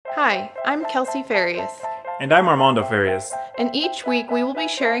Hi, I'm Kelsey Farias, And I'm Armando Farias. and each week we will be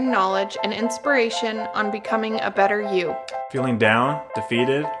sharing knowledge and inspiration on becoming a better you. Feeling down,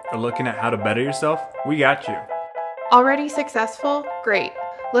 defeated, or looking at how to better yourself? We got you. Already successful? Great.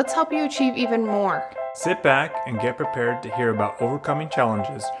 Let's help you achieve even more. Sit back and get prepared to hear about overcoming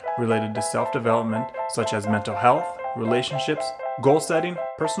challenges related to self-development, such as mental health, relationships, goal setting,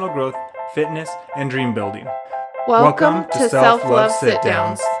 personal growth, fitness, and dream building. Welcome to Self-Love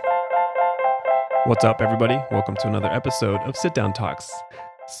Sit-Downs. What's up, everybody? Welcome to another episode of Sit Down Talks.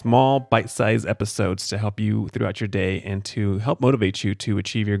 Small, bite-sized episodes to help you throughout your day and to help motivate you to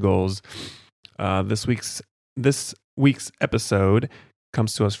achieve your goals. This week's episode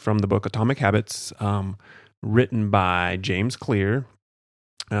comes to us from the book Atomic Habits, written by James Clear.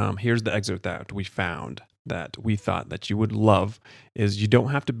 Here's the excerpt that we found that we thought that you would love is you don't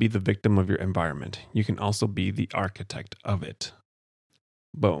have to be the victim of your environment. You can also be the architect of it.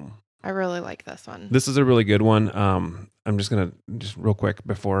 Boom. I really like this one. This is a really good one. I'm just going to real quick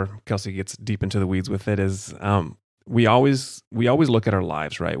before Kelsey gets deep into the weeds with it is we always look at our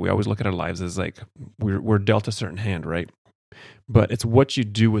lives, right? We always look at our lives as like we're dealt a certain hand, right? But it's what you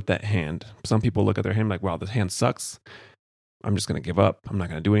do with that hand. Some people look at their hand like, wow, this hand sucks. I'm just going to give up. I'm not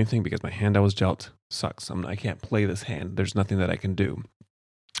going to do anything because my hand I was dealt sucks. I can't play this hand. There's nothing that I can do.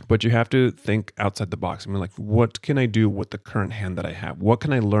 But you have to think outside the box. I mean, like, what can I do with the current hand that I have? What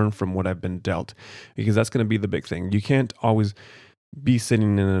can I learn from what I've been dealt? Because that's going to be the big thing. You can't always be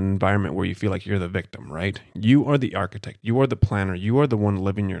sitting in an environment where you feel like you're the victim, right? You are the architect. You are the planner. You are the one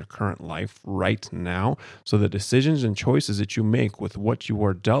living your current life right now. So the decisions and choices that you make with what you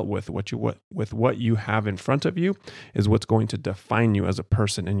are dealt with what you have in front of you is what's going to define you as a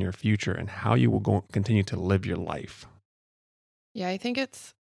person in your future and how you will continue to live your life. Yeah, I think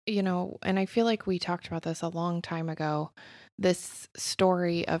it's, and I feel like we talked about this a long time ago, this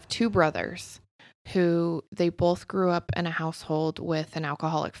story of two brothers who they both grew up in a household with an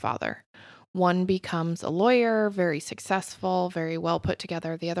alcoholic father. One becomes a lawyer, very successful, very well put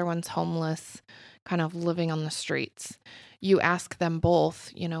together. The other one's homeless, kind of living on the streets. You ask them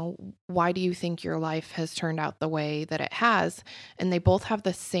both, why do you think your life has turned out the way that it has? And they both have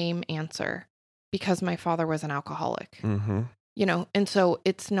the same answer: because my father was an alcoholic. Mm-hmm. And so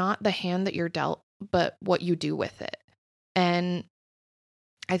it's not the hand that you're dealt, but what you do with it. And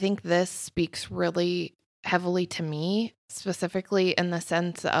I think this speaks really heavily to me, specifically in the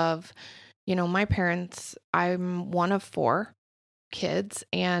sense of, my parents, I'm one of 4 kids,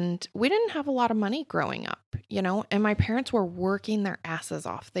 and we didn't have a lot of money growing up, and my parents were working their asses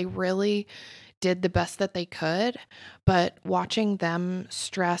off. They really did the best that they could, but watching them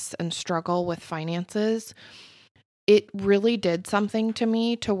stress and struggle with finances, it really did something to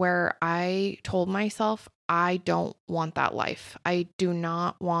me to where I told myself, I don't want that life. I do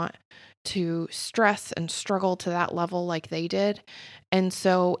not want to stress and struggle to that level like they did. And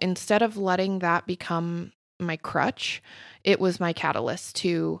so instead of letting that become my crutch, it was my catalyst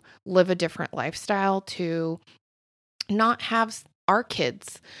to live a different lifestyle, to not have our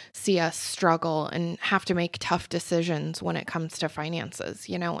kids see us struggle and have to make tough decisions when it comes to finances,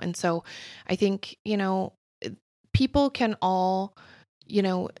 And so I think, people can all,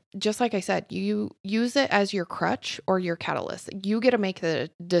 just like I said, you use it as your crutch or your catalyst. You get to make the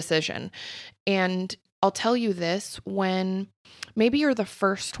decision. And I'll tell you this, when maybe you're the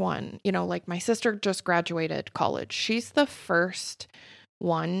first one, like my sister just graduated college. She's the first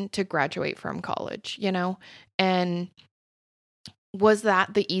one to graduate from college, and was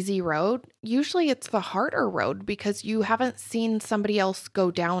that the easy road? Usually it's the harder road because you haven't seen somebody else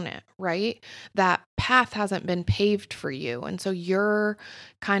go down it, right? That path hasn't been paved for you. And so you're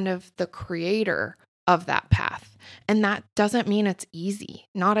kind of the creator of that path. And that doesn't mean it's easy,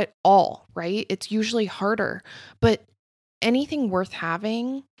 not at all, right? It's usually harder, but anything worth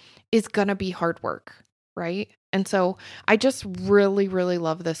having is going to be hard work, right? And so I just really, really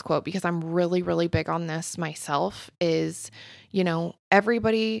love this quote because I'm really, really big on this myself is,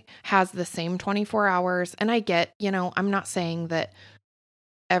 everybody has the same 24 hours. And I get, I'm not saying that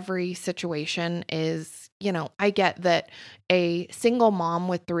every situation is, I get that a single mom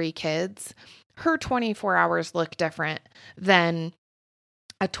with 3 kids, her 24 hours look different than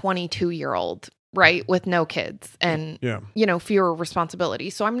a 22-year-old, right, with no kids and, fewer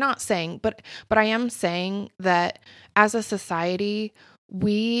responsibilities. So I'm not saying, but I am saying that as a society,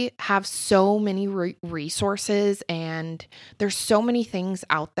 we have so many resources and there's so many things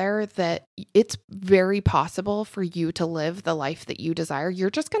out there that it's very possible for you to live the life that you desire. You're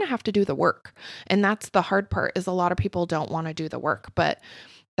just going to have to do the work. And that's the hard part, is a lot of people don't want to do the work, but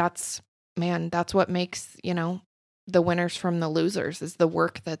that's what makes, the winners from the losers is the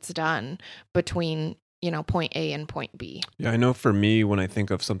work that's done between, point A and point B. Yeah, I know for me, when I think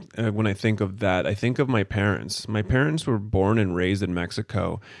of that, I think of my parents. My parents were born and raised in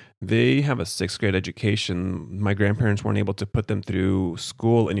Mexico. They have a 6th grade education. My grandparents weren't able to put them through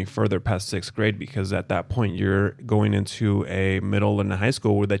school any further past 6th grade because at that point you're going into a middle and a high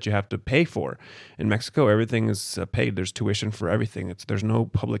school that you have to pay for. In Mexico, everything is paid. There's tuition for everything. There's no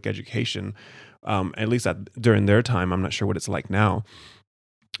public education, at least during their time. I'm not sure what it's like now.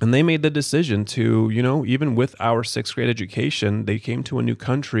 And they made the decision to, even with our 6th grade education, they came to a new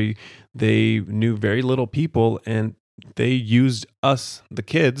country. They knew very little people, and they used us, the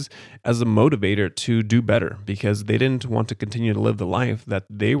kids, as a motivator to do better because they didn't want to continue to live the life that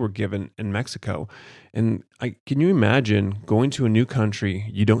they were given in Mexico. And can you imagine going to a new country?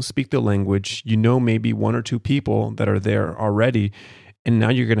 You don't speak the language. Maybe 1 or 2 people that are there already. And now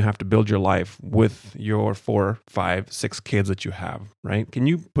you're going to have to build your life with your 4, 5, 6 kids that you have, right? Can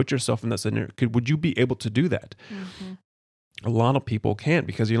you put yourself in that scenario? Would you be able to do that? Mm-hmm. A lot of people can't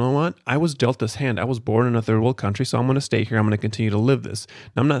because you know what? I was dealt this hand. I was born in a third world country, so I'm going to stay here. I'm going to continue to live this.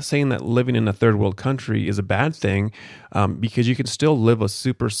 Now, I'm not saying that living in a third world country is a bad thing because you can still live a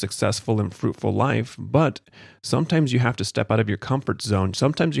super successful and fruitful life, but sometimes you have to step out of your comfort zone.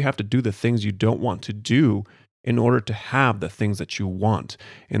 Sometimes you have to do the things you don't want to do in order to have the things that you want.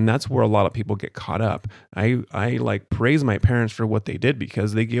 And that's where a lot of people get caught up. I praise my parents for what they did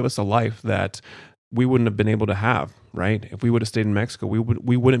because they gave us a life that we wouldn't have been able to have, right? If we would have stayed in Mexico, we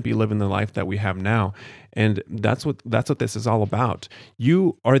wouldn't be living the life that we have now. And that's what this is all about.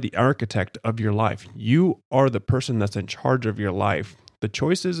 You are the architect of your life. You are the person that's in charge of your life. The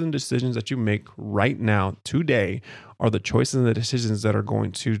choices and decisions that you make right now, today, are the choices and the decisions that are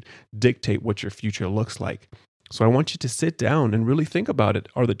going to dictate what your future looks like. So I want you to sit down and really think about it.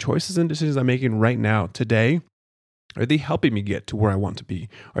 Are the choices and decisions I'm making right now, today, are they helping me get to where I want to be?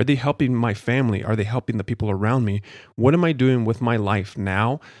 Are they helping my family? Are they helping the people around me? What am I doing with my life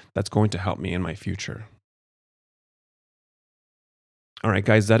now that's going to help me in my future? All right,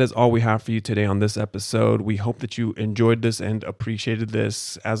 guys, that is all we have for you today on this episode. We hope that you enjoyed this and appreciated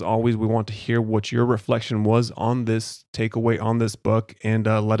this. As always, we want to hear what your reflection was on this takeaway on this book and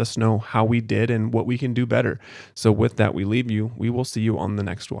let us know how we did and what we can do better. So with that, we leave you. We will see you on the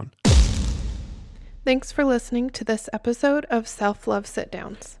next one. Thanks for listening to this episode of Self-Love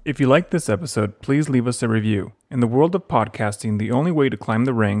Sit-Downs. If you liked this episode, please leave us a review. In the world of podcasting, the only way to climb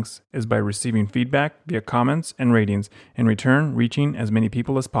the ranks is by receiving feedback via comments and ratings, in return, reaching as many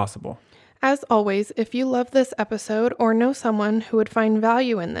people as possible. As always, if you love this episode or know someone who would find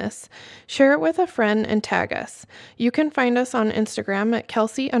value in this, share it with a friend and tag us. You can find us on Instagram at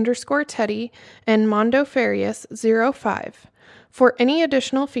Kelsey_Teddy and MondoFarius05. For any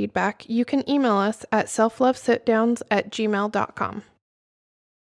additional feedback, you can email us at selflovesitdowns@gmail.com.